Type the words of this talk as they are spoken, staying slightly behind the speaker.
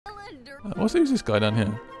Who's this guy down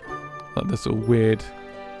here? Like this sort of weird.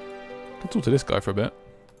 I'll talk to this guy for a bit.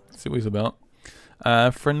 See what he's about.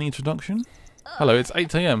 Friendly introduction. Hello, it's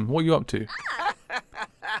 8 AM. What are you up to?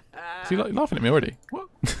 Is he laughing at me already? What?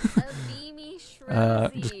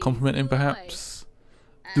 Just complimenting perhaps.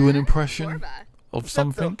 Do an impression of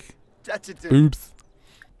something. Boobs.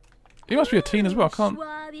 He must be a teen as well. I can't.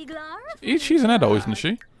 She's an adult, isn't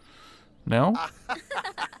she? Now.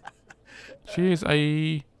 She is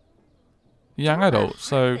a young adult,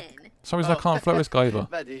 so for some reason I can't flirt with this guy either.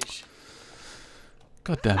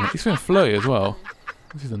 God damn it, he's feeling flirty as well.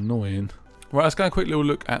 This is annoying. Right, let's go a quick little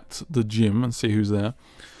look at the gym and see who's there.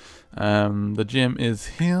 The gym is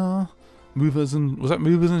here. Movers and... was that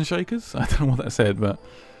movers and shakers? I don't know what that said, but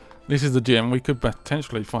this is the gym. We could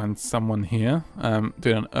potentially find someone here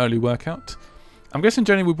doing an early workout. I'm guessing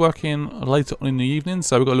Jenny will be working later on in the evening,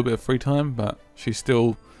 so we've got a little bit of free time, but she's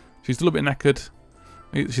still a bit knackered.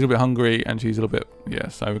 She's a little bit hungry, and she's a little bit... yeah,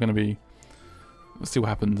 so we're going to be... let's see what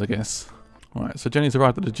happens, I guess. Alright, so Jenny's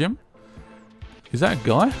arrived at the gym. Is that a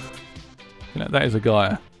guy? You know, that is a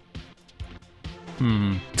guy.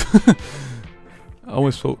 I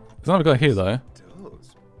always thought... there's another guy here, though.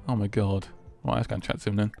 Oh my god. Right, let's go and chat to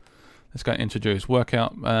him then. Let's go and introduce.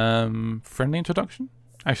 Workout. Friendly introduction?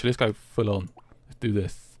 Actually, let's go full on. Let's do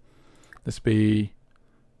this. Let's be...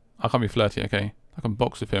 I can't be flirty, okay. I can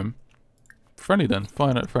box with him. Friendly then.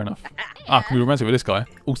 Fine, fair enough. Ah, can be romantic with this guy.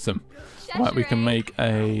 Awesome. Right, we can make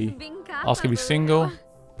a... ask if he's single.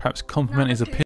 Perhaps compliment his appearance.